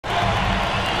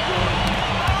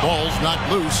Ball's not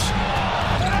loose.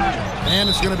 And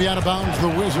it's going to be out of bounds. The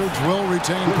Wizards will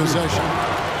retain possession.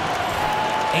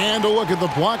 And a look at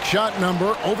the block shot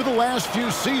number over the last few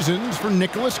seasons for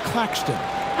Nicholas Claxton.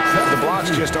 The blocks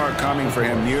just aren't coming for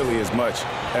him nearly as much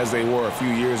as they were a few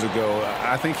years ago.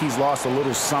 I think he's lost a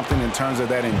little something in terms of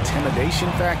that intimidation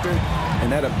factor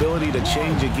and that ability to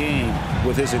change a game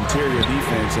with his interior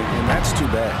defense, and that's too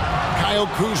bad. Kyle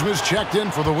Kuzma's checked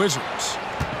in for the Wizards.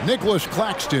 Nicholas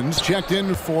Claxton's checked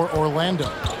in for Orlando.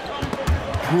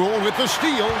 Rule with the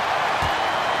steal.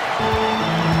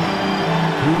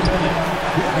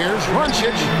 Here's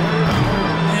Doncic.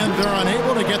 And they're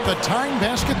unable to get the tying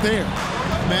basket there.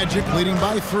 Magic leading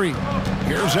by 3.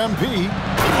 Here's MP.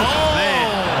 Oh!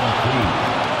 Man.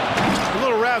 A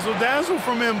little razzle-dazzle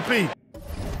from MP.